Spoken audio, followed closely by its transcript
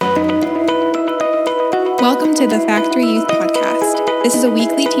Welcome to the Factory Youth Podcast. This is a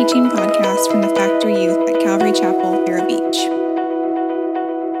weekly teaching podcast from the Factory Youth at Calvary Chapel, Vero Beach.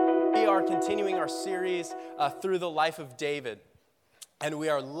 We are continuing our series through the life of David. And we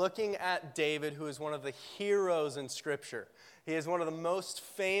are looking at David, who is one of the heroes in Scripture. He is one of the most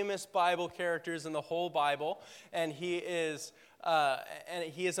famous Bible characters in the whole Bible. And he is a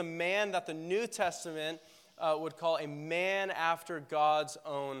man that the New Testament would call a man after God's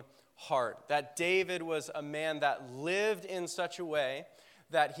own heart. That David was a man that lived in such a way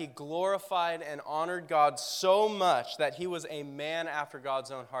that he glorified and honored God so much that he was a man after God's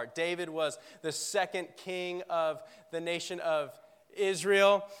own heart. David was the second king of the nation of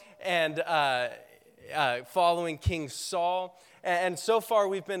Israel and following King Saul. And so far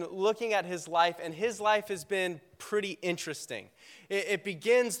we've been looking at his life, and his life has been pretty interesting. It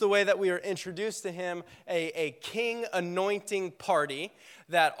begins the way that we are introduced to him, a king anointing party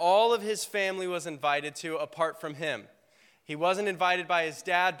that all of his family was invited to apart from him. He wasn't invited by his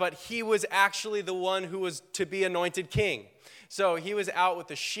dad, but he was actually the one who was to be anointed king. So he was out with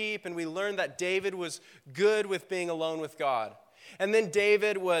the sheep, and we learned that David was good with being alone with God. And then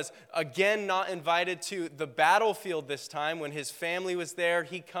David was again not invited to the battlefield this time. When his family was there,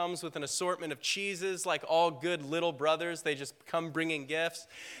 he comes with an assortment of cheeses like all good little brothers. They just come bringing gifts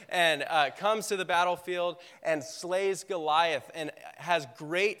and comes to the battlefield and slays Goliath and has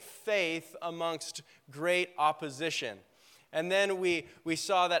great faith amongst great opposition. And then we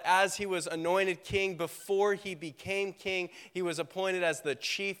saw that as he was anointed king, before he became king, he was appointed as the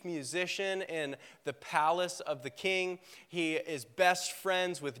chief musician in the palace of the king. He is best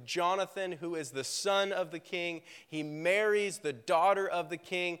friends with Jonathan, who is the son of the king. He marries the daughter of the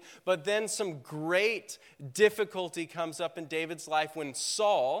king. But then some great difficulty comes up in David's life when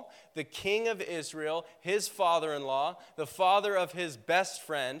Saul, the king of Israel, his father-in-law, the father of his best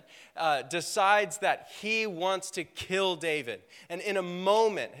friend, decides that he wants to kill David. And in a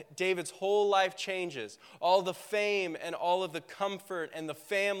moment, David's whole life changes. All the fame and all of the comfort and the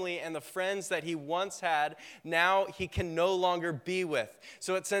family and the friends that he once had, now he can no longer be with.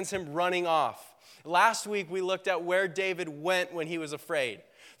 So it sends him running off. Last week, we looked at where David went when he was afraid.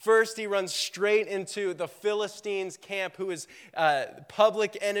 First, he runs straight into the Philistines' camp, who is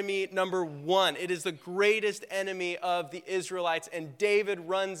public enemy number one. It is the greatest enemy of the Israelites, and David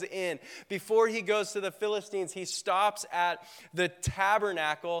runs in. Before he goes to the Philistines, he stops at the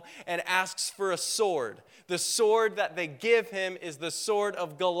tabernacle and asks for a sword. The sword that they give him is the sword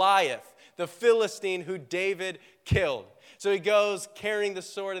of Goliath, the Philistine who David killed. So he goes carrying the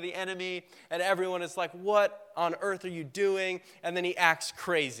sword of the enemy, and everyone is like, what on earth are you doing? And then he acts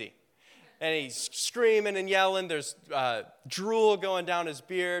crazy. And he's screaming and yelling. There's drool going down his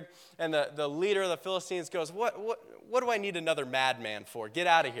beard. And the leader of the Philistines goes, what do I need another madman for? Get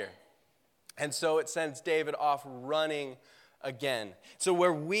out of here. And so it sends David off running again. So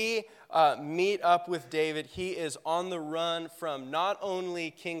where we meet up with David, he is on the run from not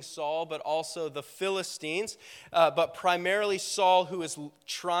only King Saul, but also the Philistines, but primarily Saul, who is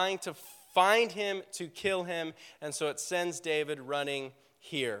trying to find him to kill him. And so it sends David running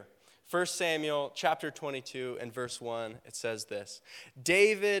here. 1 Samuel chapter 22 and verse 1, it says this: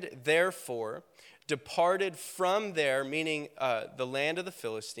 David, therefore, departed from there, meaning the land of the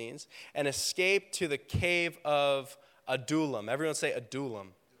Philistines, and escaped to the cave of Adullam. Everyone say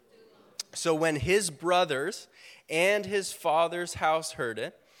Adullam. So when his brothers and his father's house heard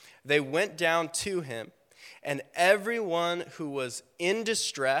it, they went down to him, and everyone who was in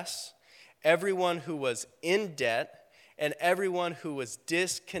distress, everyone who was in debt, and everyone who was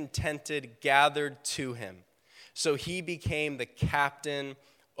discontented gathered to him. So he became the captain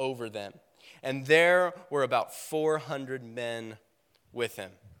over them. And there were about 400 men with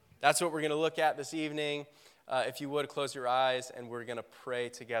him. That's what we're going to look at this evening. If you would, close your eyes, and we're going to pray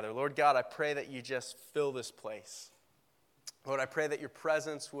together. Lord God, I pray that you just fill this place. Lord, I pray that your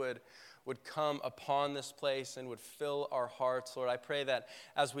presence would come upon this place and would fill our hearts. Lord, I pray that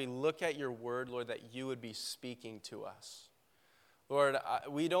as we look at your word, Lord, that you would be speaking to us. Lord,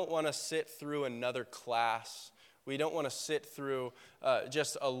 we don't want to sit through another class. We don't want to sit through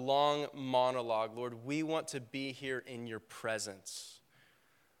just a long monologue. Lord, we want to be here in your presence.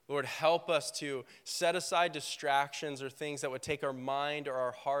 Lord, help us to set aside distractions or things that would take our mind or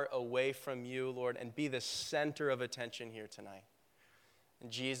our heart away from you, Lord, and be the center of attention here tonight.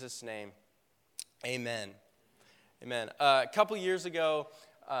 In Jesus' name, amen. Amen. A couple years ago,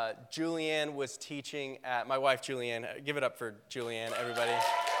 Julianne was teaching at, my wife Julianne, give it up for Julianne, everybody.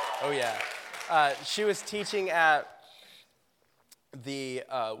 Oh yeah. She was teaching at the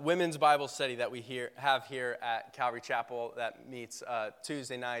women's Bible study that we have here at Calvary Chapel that meets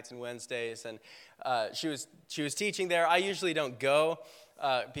Tuesday nights and Wednesdays, and she was teaching there. I usually don't go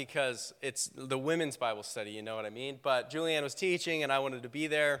because it's the women's Bible study, you know what I mean? But Julianne was teaching, and I wanted to be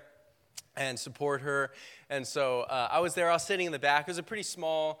there and support her, and so I was there. I was sitting in the back. It was a pretty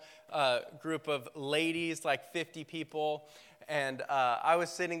small group of ladies, like 50 people. And I was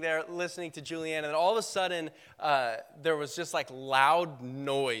sitting there listening to Julianne, and all of a sudden, there was just like loud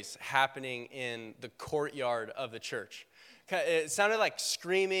noise happening in the courtyard of the church. It sounded like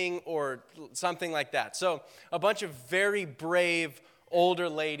screaming or something like that. So a bunch of very brave older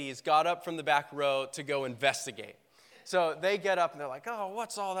ladies got up from the back row to go investigate. So they get up, and they're like, oh,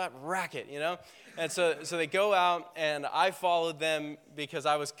 what's all that racket, you know? And so they go out, and I followed them because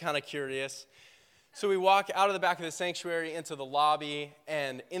I was kind of curious. So we walk out of the back of the sanctuary into the lobby,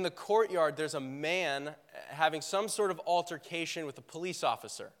 and in the courtyard, there's a man having some sort of altercation with a police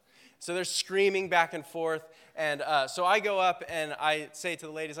officer. So they're screaming back and forth, and so I go up and I say to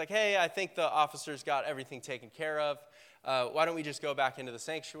the ladies, like, hey, I think the officer's got everything taken care of. Why don't we just go back into the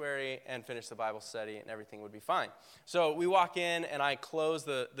sanctuary and finish the Bible study, and everything would be fine. So we walk in, and I close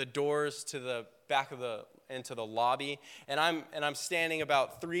the doors to the back of into the lobby, and I'm standing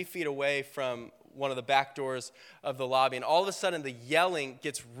about 3 feet away from one of the back doors of the lobby, and all of a sudden the yelling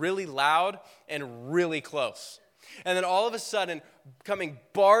gets really loud and really close. And then all of a sudden, coming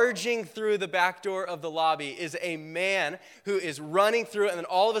barging through the back door of the lobby is a man who is running through it, and then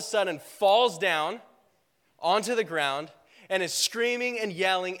all of a sudden falls down onto the ground and is screaming and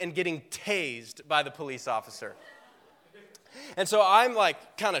yelling and getting tased by the police officer. And so I'm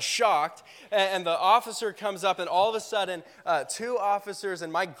like kind of shocked, and the officer comes up, and all of a sudden, 2 officers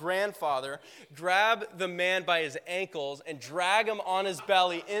and my grandfather grab the man by his ankles and drag him on his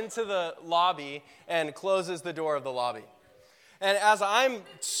belly into the lobby and closes the door of the lobby. And as I'm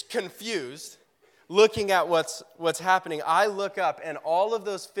confused, looking at what's happening, I look up, and all of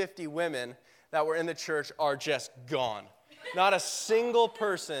those 50 women that were in the church are just gone. Not a single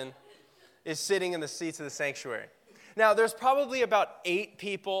person is sitting in the seats of the sanctuary. Now, there's probably about 8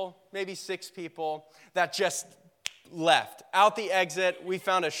 people, maybe 6 people, that just left. Out the exit, we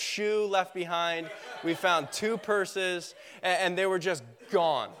found a shoe left behind. We found 2 purses, and they were just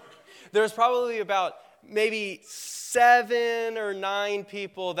gone. There's probably about maybe 7 or 9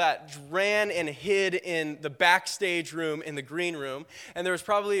 people that ran and hid in the backstage room in the green room, and there was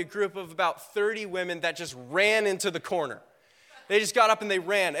probably a group of about 30 women that just ran into the corner. They just got up and they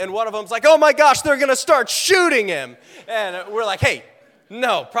ran, and one of them's like, oh my gosh, they're going to start shooting him. And we're like, hey,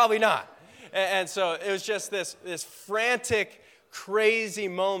 no, probably not. And so it was just this frantic, crazy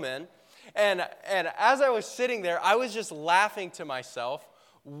moment. And as I was sitting there, I was just laughing to myself.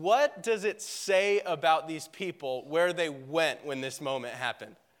 What does it say about these people where they went when this moment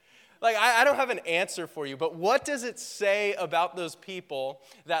happened? Like, I don't have an answer for you, but what does it say about those people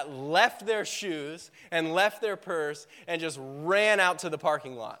that left their shoes and left their purse and just ran out to the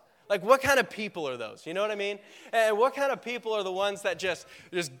parking lot? Like, what kind of people are those? You know what I mean? And what kind of people are the ones that just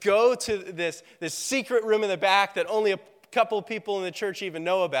go to this secret room in the back that only a couple people in the church even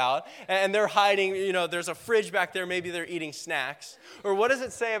know about, and they're hiding, there's a fridge back there, maybe they're eating snacks? Or what does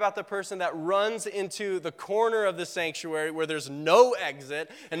it say about the person that runs into the corner of the sanctuary where there's no exit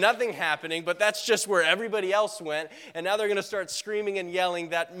and nothing happening, but that's just where everybody else went, and now they're going to start screaming and yelling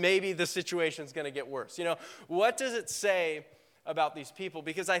that maybe the situation's going to get worse? What does it say about these people?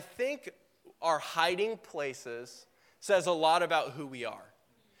 Because I think our hiding places says a lot about who we are.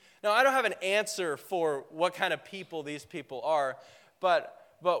 Now, I don't have an answer for what kind of people these people are, but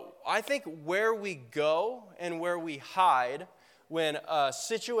I think where we go and where we hide when a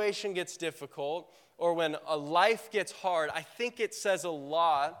situation gets difficult or when a life gets hard, I think it says a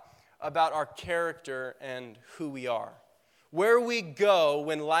lot about our character and who we are. Where we go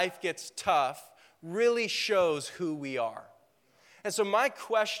when life gets tough really shows who we are. And so my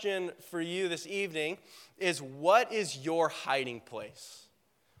question for you this evening is, what is your hiding place?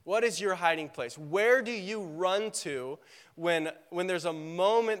 What is your hiding place? Where do you run to when there's a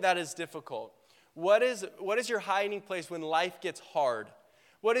moment that is difficult? What is your hiding place when life gets hard?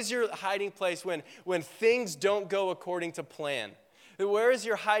 What is your hiding place when things don't go according to plan? Where is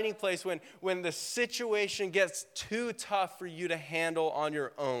your hiding place when the situation gets too tough for you to handle on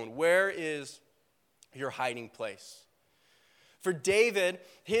your own? Where is your hiding place? For David,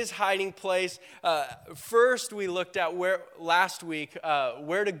 his hiding place, first we looked at last week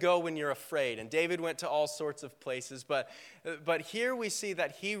where to go when you're afraid. And David went to all sorts of places, but here we see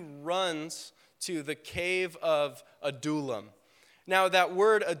that he runs to the cave of Adullam. Now, that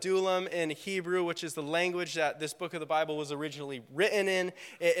word adullam in Hebrew, which is the language that this book of the Bible was originally written in,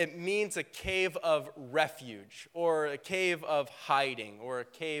 it means a cave of refuge, or a cave of hiding, or a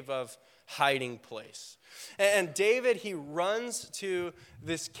cave of hiding place. And David, he runs to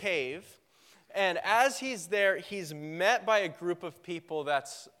this cave, and as he's there, he's met by a group of people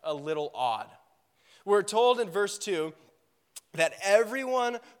that's a little odd. We're told in verse 2 that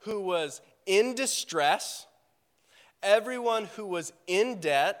everyone who was in distress, everyone who was in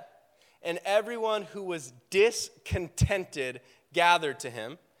debt, and everyone who was discontented gathered to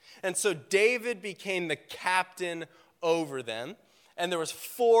him. And so David became the captain over them, and there was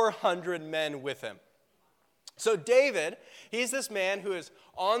 400 men with him. So David, he's this man who is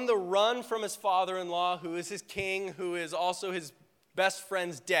on the run from his father-in-law, who is his king, who is also his best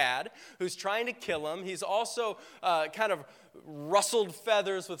friend's dad, who's trying to kill him. He's also kind of rustled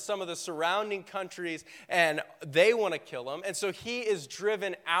feathers with some of the surrounding countries, and they want to kill him. And so he is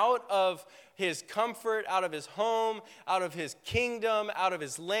driven out of his comfort, out of his home, out of his kingdom, out of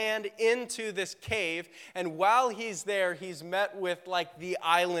his land, into this cave. And while he's there, he's met with like the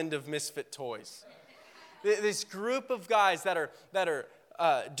island of misfit toys. This group of guys that are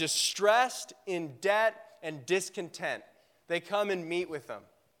distressed, in debt, and discontent. They come and meet with them.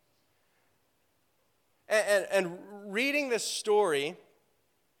 And reading this story,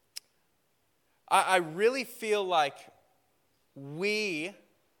 I really feel like we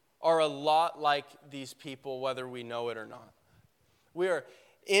are a lot like these people, whether we know it or not. We are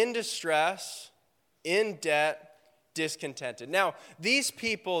in distress, in debt, discontented. Now, these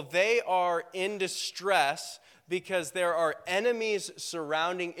people, they are in distress because there are enemies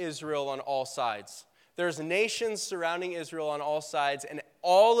surrounding Israel on all sides. There's nations surrounding Israel on all sides, and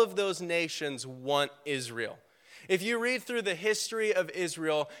all of those nations want Israel. If you read through the history of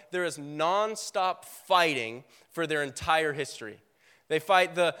Israel, there is nonstop fighting for their entire history. They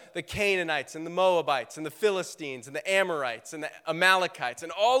fight the Canaanites and the Moabites and the Philistines and the Amorites and the Amalekites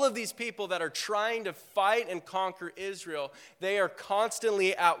and all of these people that are trying to fight and conquer Israel. They are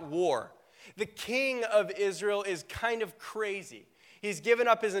constantly at war. The king of Israel is kind of crazy. He's given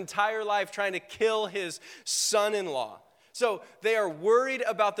up his entire life trying to kill his son-in-law. So they are worried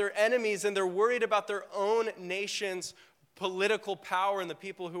about their enemies, and they're worried about their own nation's political power and the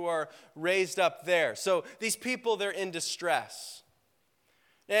people who are raised up there. So these people, they're in distress.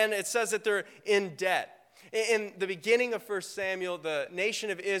 And it says that they're in debt. In the beginning of 1 Samuel, the nation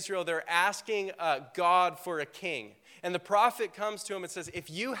of Israel, they're asking God for a king. And the prophet comes to him and says, if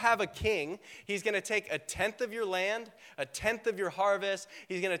you have a king, he's going to take 1/10 of your land, 1/10 of your harvest.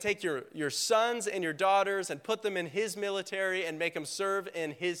 He's going to take your sons and your daughters and put them in his military and make them serve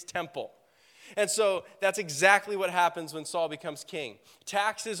in his temple. And so that's exactly what happens when Saul becomes king.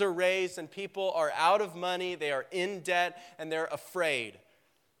 Taxes are raised and people are out of money, they are in debt, and they're afraid.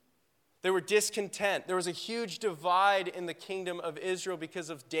 They were discontent. There was a huge divide in the kingdom of Israel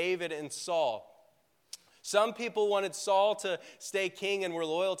because of David and Saul. Some people wanted Saul to stay king and were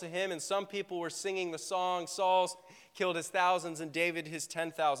loyal to him, and some people were singing the song, Saul killed his thousands and David his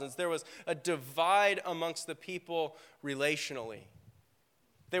 10,000s. There was a divide amongst the people relationally.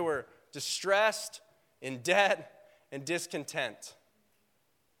 They were distressed, in debt, and discontent.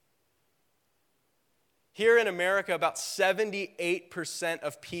 Here in America, about 78%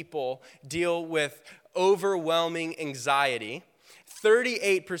 of people deal with overwhelming anxiety.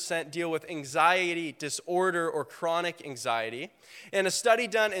 38% deal with anxiety disorder or chronic anxiety. In a study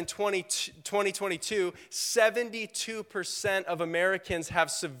done in 2022, 72% of Americans have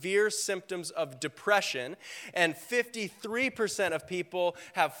severe symptoms of depression, and 53% of people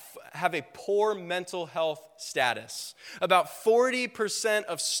have a poor mental health status. About 40%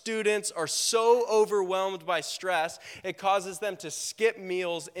 of students are so overwhelmed by stress, it causes them to skip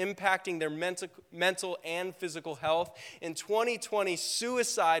meals, impacting their mental and physical health. In 2020,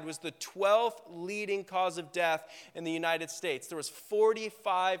 suicide was the 12th leading cause of death in the United States. There was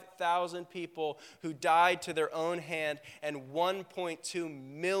 45,000 people who died to their own hand and 1.2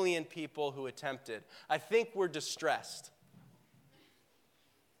 million people who attempted. I think we're distressed.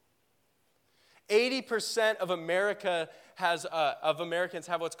 80% of Americans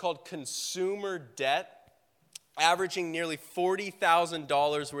have what's called consumer debt, averaging nearly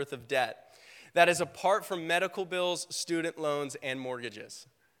 $40,000 worth of debt. That is apart from medical bills, student loans, and mortgages.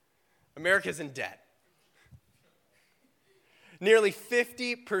 America's in debt. Nearly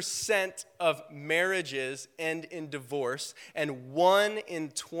 50% of marriages end in divorce, and 1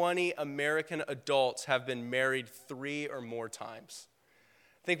 in 20 American adults have been married 3 or more times.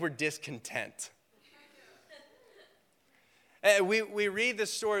 I think we're discontent. And we read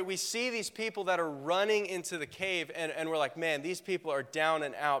this story, we see these people that are running into the cave, and we're like, man, these people are down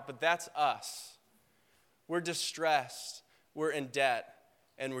and out, but that's us. We're distressed, we're in debt,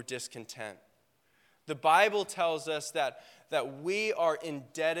 and we're discontent. The Bible tells us that we are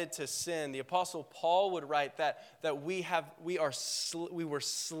indebted to sin. The Apostle Paul would write that we were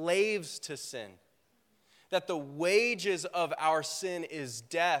slaves to sin. That the wages of our sin is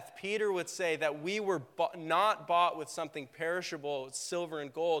death. Peter would say that we were not bought with something perishable, silver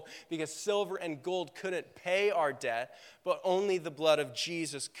and gold, because silver and gold couldn't pay our debt, but only the blood of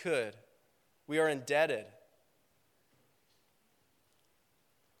Jesus could. We are indebted.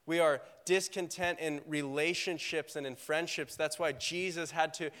 We are discontent in relationships and in friendships. That's why Jesus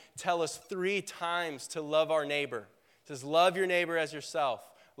had to tell us 3 times to love our neighbor. He says, love your neighbor as yourself.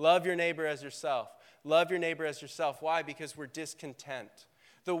 Love your neighbor as yourself. Love your neighbor as yourself. Why? Because we're discontent.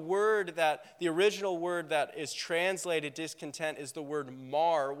 The original word that is translated discontent is the word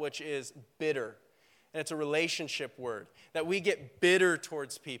mar, which is bitter. And it's a relationship word. That we get bitter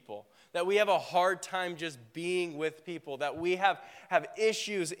towards people. That we have a hard time just being with people. That we have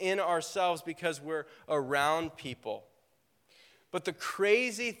issues in ourselves because we're around people. But the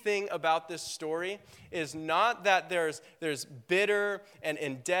crazy thing about this story is not that there's bitter and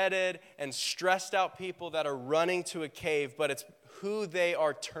indebted and stressed out people that are running to a cave, but it's who they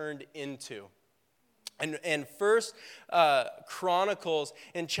are turned into. And First Chronicles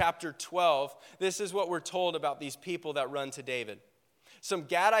in chapter 12, this is what we're told about these people that run to David. Some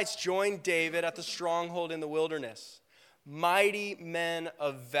Gadites joined David at the stronghold in the wilderness. Mighty men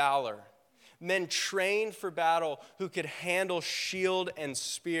of valor. Men trained for battle who could handle shield and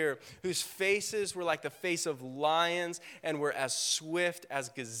spear, whose faces were like the face of lions and were as swift as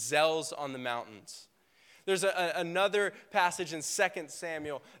gazelles on the mountains. There's another passage in 2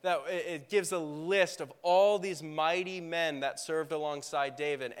 Samuel that it gives a list of all these mighty men that served alongside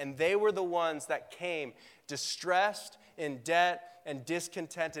David, and they were the ones that came distressed, in debt, and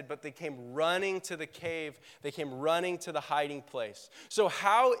discontented, but they came running to the cave. They came running to the hiding place. So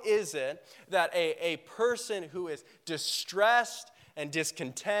how is it that a person who is distressed and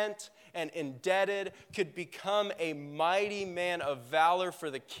discontent and indebted could become a mighty man of valor for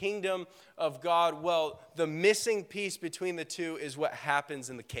the kingdom of God? Well, the missing piece between the two is what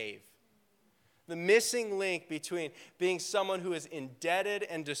happens in the cave. The missing link between being someone who is indebted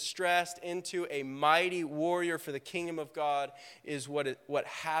and distressed into a mighty warrior for the kingdom of God is what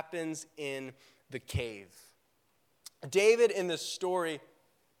happens in the cave. David in this story,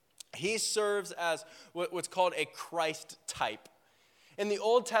 he serves as what's called a Christ type. In the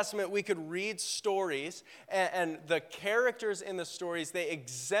Old Testament, we could read stories, and the characters in the stories, they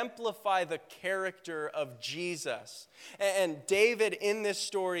exemplify the character of Jesus. And David, in this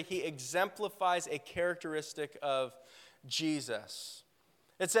story, he exemplifies a characteristic of Jesus.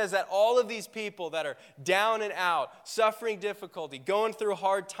 It says that all of these people that are down and out, suffering difficulty, going through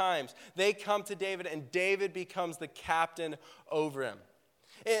hard times, they come to David, and David becomes the captain over him.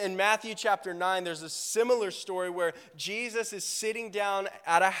 In Matthew chapter 9, there's a similar story where Jesus is sitting down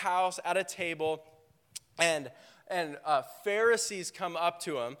at a house, at a table, and Pharisees come up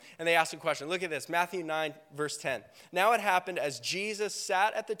to him, and they ask a question. Look at this, Matthew 9, verse 10. Now it happened as Jesus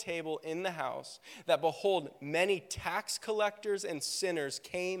sat at the table in the house, that behold, many tax collectors and sinners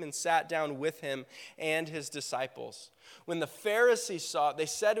came and sat down with him and his disciples. When the Pharisees saw it, they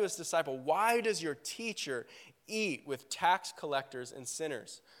said to his disciple, "Why does your teacher eat with tax collectors and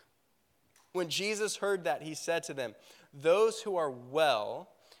sinners?" When Jesus heard that, he said to them, "Those who are well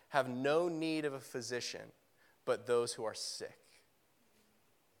have no need of a physician, but those who are sick."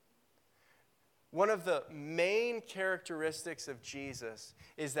 One of the main characteristics of Jesus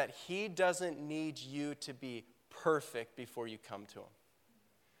is that he doesn't need you to be perfect before you come to him.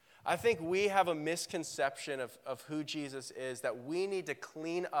 I think we have a misconception of who Jesus is, that we need to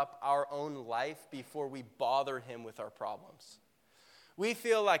clean up our own life before we bother him with our problems. We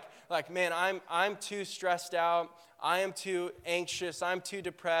feel like man, I'm too stressed out, I am too anxious, I'm too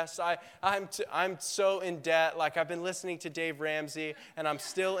depressed, I'm so in debt. Like, I've been listening to Dave Ramsey, and I'm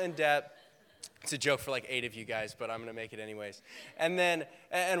still in debt. It's a joke for like 8 of you guys, but I'm going to make it anyways. And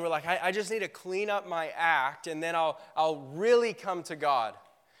we're like, I just need to clean up my act, and then I'll really come to God.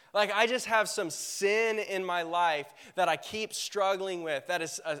 Like, I just have some sin in my life that I keep struggling with, that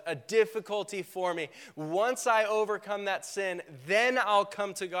is a difficulty for me. Once I overcome that sin, then I'll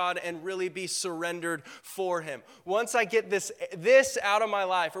come to God and really be surrendered for him. Once I get this out of my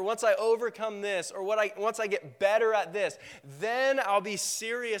life, or once I overcome this, or once I get better at this, then I'll be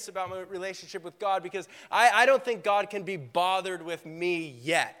serious about my relationship with God, because I don't think God can be bothered with me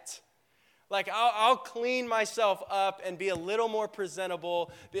yet. Like, I'll clean myself up and be a little more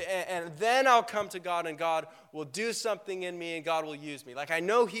presentable, and then I'll come to God, and God will do something in me, and God will use me. Like, I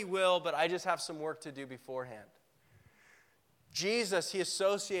know he will, but I just have some work to do beforehand. Jesus, he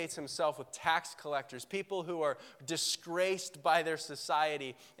associates himself with tax collectors, people who are disgraced by their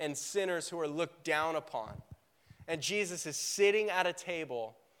society, and sinners who are looked down upon. And Jesus is sitting at a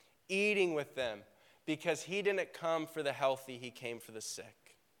table, eating with them, because he didn't come for the healthy, he came for the sick.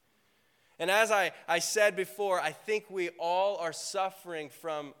 And as I said before, I think we all are suffering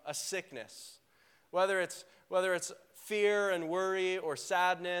from a sickness, whether it's fear and worry or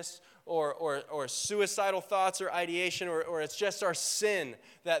sadness or suicidal thoughts or ideation, or it's just our sin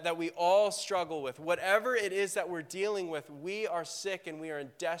that we all struggle with. Whatever it is that we're dealing with, we are sick and we are in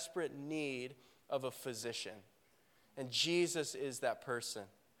desperate need of a physician. And Jesus is that person.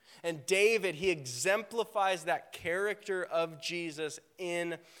 And David, he exemplifies that character of Jesus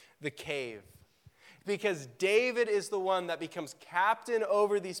in the cave. Because David is the one that becomes captain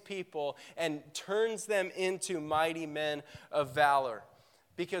over these people and turns them into mighty men of valor.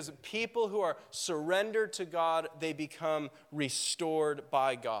 Because people who are surrendered to God, they become restored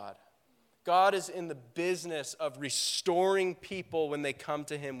by God. God is in the business of restoring people when they come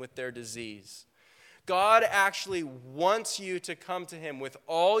to him with their disease. God actually wants you to come to him with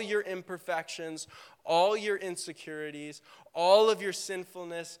all your imperfections, all your insecurities, all of your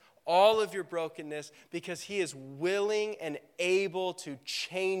sinfulness, all of your brokenness, because he is willing and able to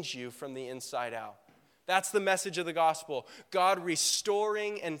change you from the inside out. That's the message of the gospel. God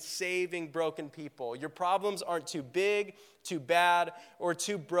restoring and saving broken people. Your problems aren't too big, too bad, or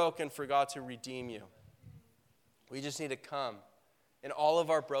too broken for God to redeem you. We just need to come in all of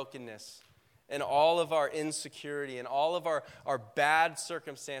our brokenness and all of our insecurity and all of our bad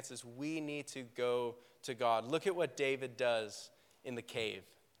circumstances. We need to go to God. Look at what David does in the cave.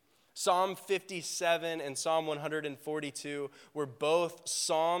 Psalm 57 and Psalm 142 were both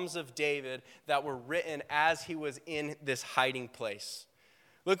Psalms of David that were written as he was in this hiding place.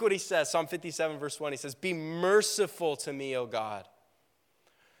 Look what he says, Psalm 57 verse 1. He says, "Be merciful to me, O God.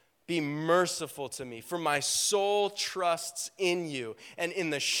 Be merciful to me, for my soul trusts in you, and in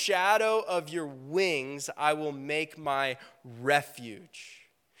the shadow of your wings I will make my refuge.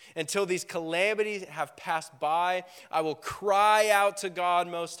 Until these calamities have passed by, I will cry out to God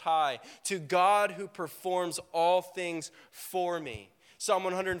Most High, to God who performs all things for me." Psalm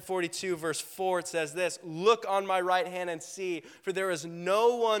 142 verse 4, it says this, "Look on my right hand and see, for there is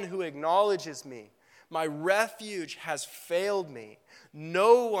no one who acknowledges me. My refuge has failed me.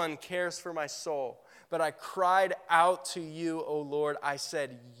 No one cares for my soul. But I cried out to you, O Lord. I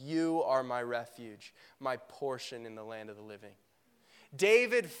said, you are my refuge, my portion in the land of the living."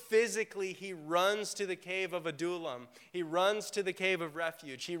 David physically, he runs to the cave of Adullam. He runs to the cave of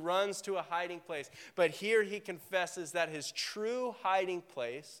refuge. He runs to a hiding place. But here he confesses that his true hiding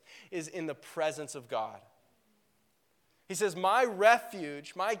place is in the presence of God. He says, my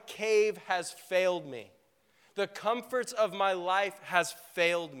refuge, my cave has failed me. The comforts of my life has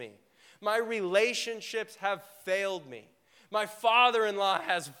failed me. My relationships have failed me. My father-in-law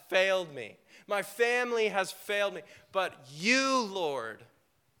has failed me. My family has failed me. But you, Lord,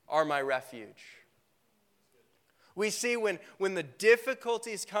 are my refuge. We see when the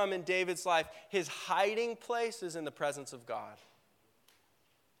difficulties come in David's life, his hiding place is in the presence of God.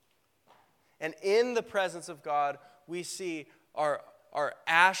 And in the presence of God, we see our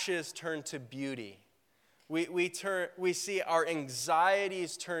ashes turn to beauty. We see our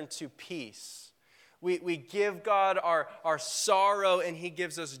anxieties turn to peace. We give God our sorrow, and he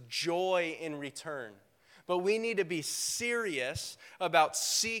gives us joy in return. But we need to be serious about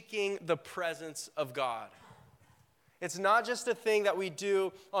seeking the presence of God. It's not just a thing that we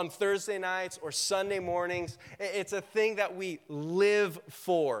do on Thursday nights or Sunday mornings. It's a thing that we live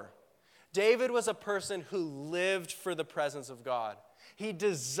for. David was a person who lived for the presence of God. He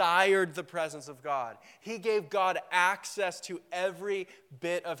desired the presence of God. He gave God access to every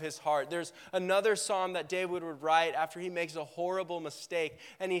bit of his heart. There's another psalm that David would write after he makes a horrible mistake,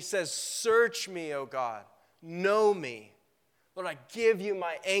 and he says, "Search me, O God, know me. Lord, I give you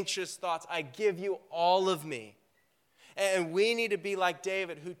my anxious thoughts. I give you all of me." And we need to be like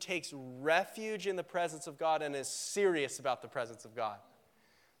David, who takes refuge in the presence of God and is serious about the presence of God.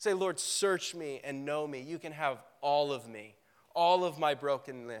 Say, "Lord, search me and know me. You can have all of me. All of my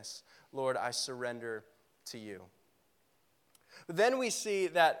brokenness, Lord, I surrender to you." But then we see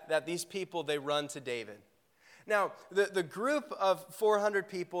that these people, they run to David. Now, the group of 400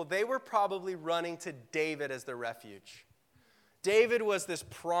 people, they were probably running to David as their refuge. David was this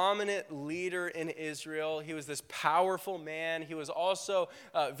prominent leader in Israel. He was this powerful man. He was also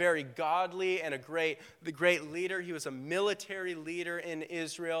very godly and the great leader. He was a military leader in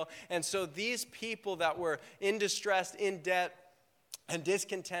Israel. And so these people that were in distress, in debt, and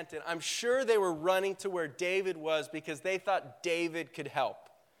discontented, I'm sure they were running to where David was because they thought David could help.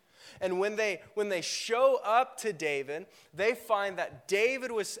 And when they show up to David, they find that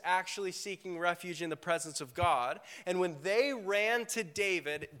David was actually seeking refuge in the presence of God. And when they ran to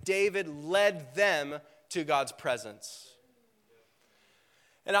David, David led them to God's presence.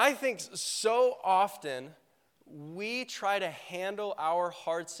 And I think so often we try to handle our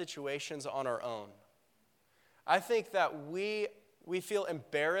hard situations on our own. I think that we feel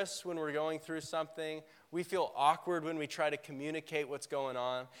embarrassed when we're going through something. We feel awkward when we try to communicate what's going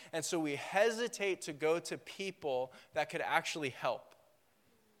on. And so we hesitate to go to people that could actually help.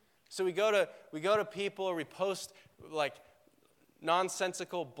 So we go to people, or we post like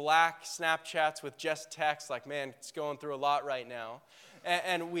nonsensical black Snapchats with just text, like, man, it's going through a lot right now.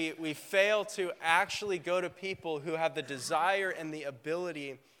 And we fail to actually go to people who have the desire and the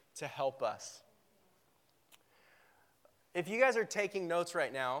ability to help us. If you guys are taking notes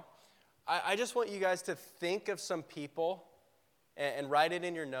right now, I just want you guys to think of some people and write it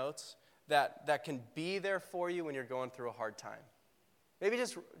in your notes that can be there for you when you're going through a hard time. Maybe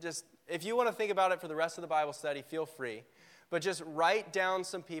just if you want to think about it for the rest of the Bible study, feel free. But just write down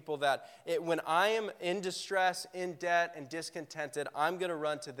some people that when I am in distress, in debt, and discontented, I'm going to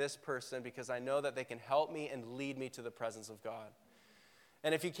run to this person because I know that they can help me and lead me to the presence of God.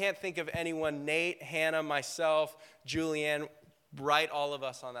 And if you can't think of anyone, Nate, Hannah, myself, Julianne, write all of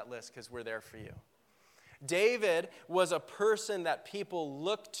us on that list because we're there for you. David was a person that people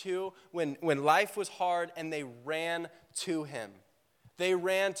looked to when life was hard, and they ran to him. They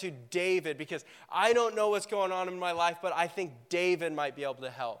ran to David because I don't know what's going on in my life, but I think David might be able to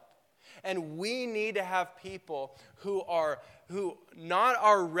help. And we need to have people who not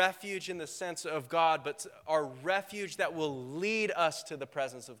our refuge in the sense of God, but our refuge that will lead us to the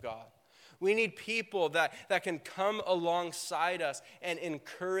presence of God. We need people that can come alongside us and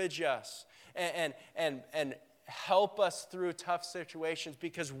encourage us and help us through tough situations,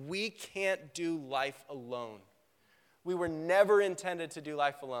 because we can't do life alone. We were never intended to do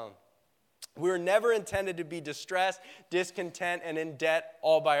life alone. We were never intended to be distressed, discontent, and in debt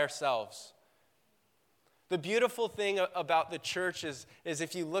all by ourselves. The beautiful thing about the church is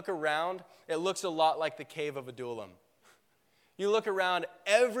if you look around, it looks a lot like the cave of Adullam. You look around,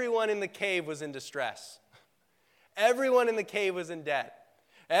 everyone in the cave was in distress. Everyone in the cave was in debt.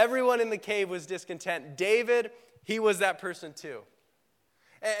 Everyone in the cave was discontent. David, he was that person too.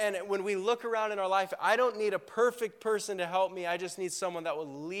 And when we look around in our life, I don't need a perfect person to help me. I just need someone that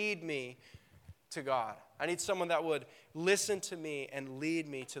will lead me to God. I need someone that would listen to me and lead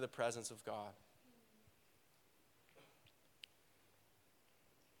me to the presence of God.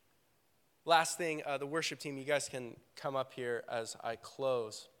 Last thing, the worship team, you guys can come up here as I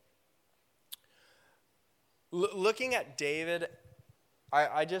close. Looking at David,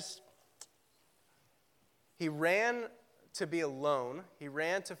 he ran to be alone. He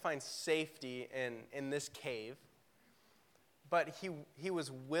ran to find safety in this cave. But he was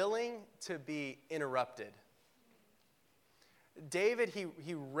willing to be interrupted. David,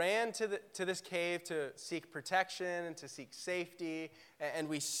 he ran to this cave to seek protection and to seek safety. And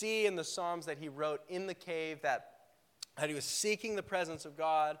we see in the Psalms that he wrote in the cave that he was seeking the presence of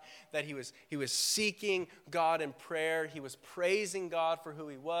God, that he was seeking God in prayer. He was praising God for who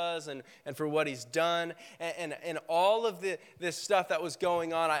he was and for what he's done. And all of this stuff that was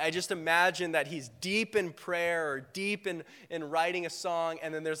going on, I just imagine that he's deep in prayer or deep in writing a song,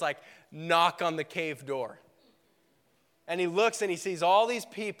 and then there's like knock on the cave door. And he looks and he sees all these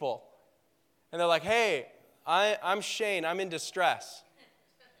people, and they're like, hey, I'm Cheyne, I'm in distress.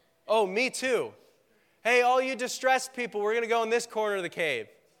 Oh, me too. Hey, all you distressed people, we're going to go in this corner of the cave.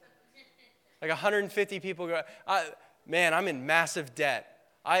 Like 150 people go, man, I'm in massive debt.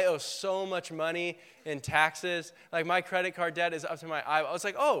 I owe so much money in taxes. Like my credit card debt is up to my eye. I was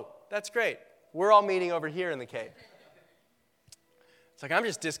like, oh, that's great. We're all meeting over here in the cave. It's like, I'm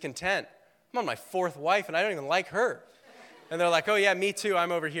just discontent. I'm on my fourth wife and I don't even like her. And they're like, oh yeah, me too,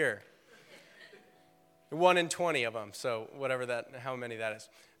 I'm over here. 1 in 20 of them, so how many that is.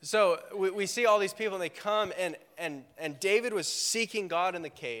 So we see all these people, and they come, and David was seeking God in the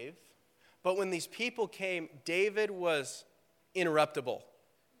cave. But when these people came, David was interruptible.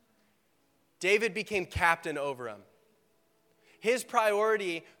 David became captain over them. His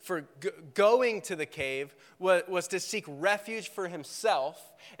priority for going to the cave was to seek refuge for himself.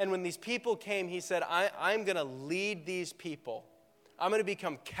 And when these people came, he said, I'm going to lead these people. I'm going to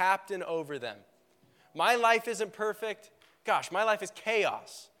become captain over them. My life isn't perfect. Gosh, my life is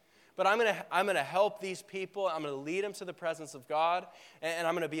chaos. But I'm going to help these people. I'm going to lead them to the presence of God, and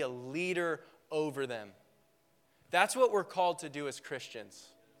I'm going to be a leader over them. That's what we're called to do as Christians.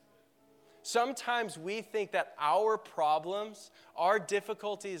 Sometimes we think that our problems, our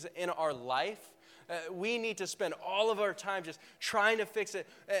difficulties in our life, we need to spend all of our time just trying to fix it,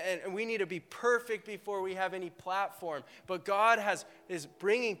 and we need to be perfect before we have any platform. But God is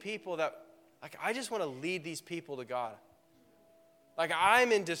bringing people that, like, I just want to lead these people to God. Like,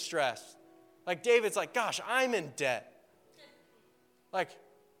 I'm in distress. Like, David's like, gosh, I'm in debt. Like,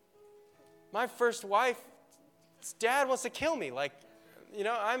 my first wife's dad wants to kill me. Like,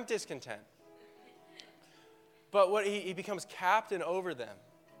 I'm discontent. But he becomes captain over them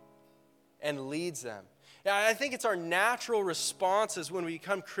and leads them. Yeah, I think it's our natural responses when we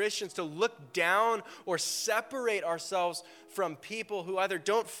become Christians to look down or separate ourselves from people who either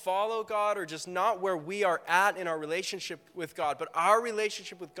don't follow God or just not where we are at in our relationship with God. But our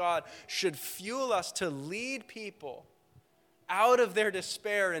relationship with God should fuel us to lead people out of their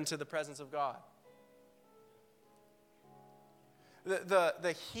despair into the presence of God.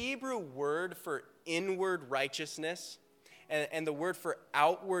 The Hebrew word for inward righteousness and the word for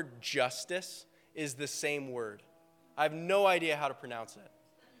outward justice is the same word. I have no idea how to pronounce it.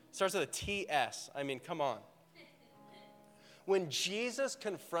 It starts with a T-S. I mean, come on. When Jesus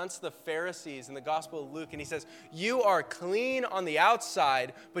confronts the Pharisees in the Gospel of Luke and he says, you are clean on the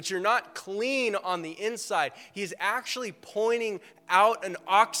outside, but you're not clean on the inside, he's actually pointing out an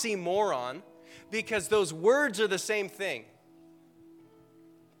oxymoron because those words are the same thing.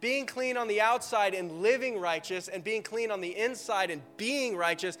 Being clean on the outside and living righteous, and being clean on the inside and being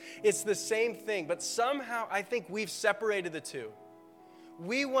righteous, it's the same thing. But somehow I think we've separated the two.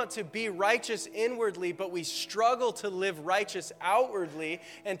 We want to be righteous inwardly, but we struggle to live righteous outwardly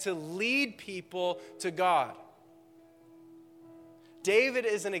and to lead people to God. David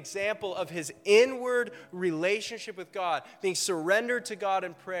is an example of his inward relationship with God, being surrendered to God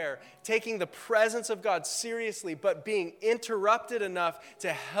in prayer, taking the presence of God seriously, but being interrupted enough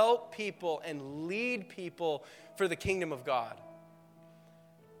to help people and lead people for the kingdom of God.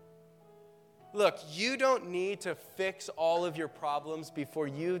 Look, you don't need to fix all of your problems before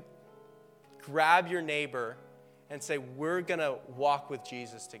you grab your neighbor and say, we're going to walk with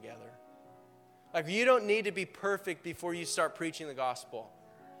Jesus together. Like, you don't need to be perfect before you start preaching the gospel.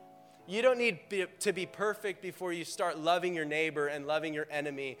 You don't need to be perfect before you start loving your neighbor and loving your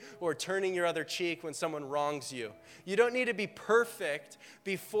enemy or turning your other cheek when someone wrongs you. You don't need to be perfect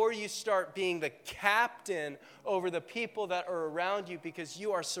before you start being the captain over the people that are around you because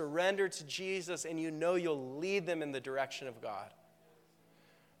you are surrendered to Jesus and you know you'll lead them in the direction of God.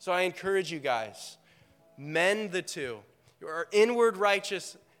 So I encourage you guys, mend the two. Your inward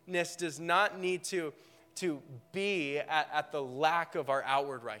righteousness does not need to be at the lack of our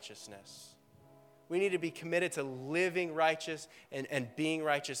outward righteousness. We need to be committed to living righteous and being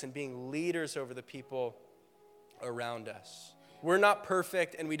righteous and being leaders over the people around us. We're not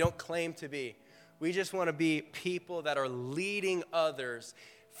perfect and we don't claim to be. We just want to be people that are leading others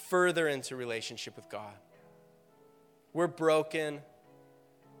further into relationship with God. We're broken.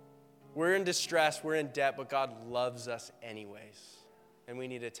 We're in distress. We're in debt, but God loves us anyways. And we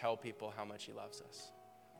need to tell people how much he loves us.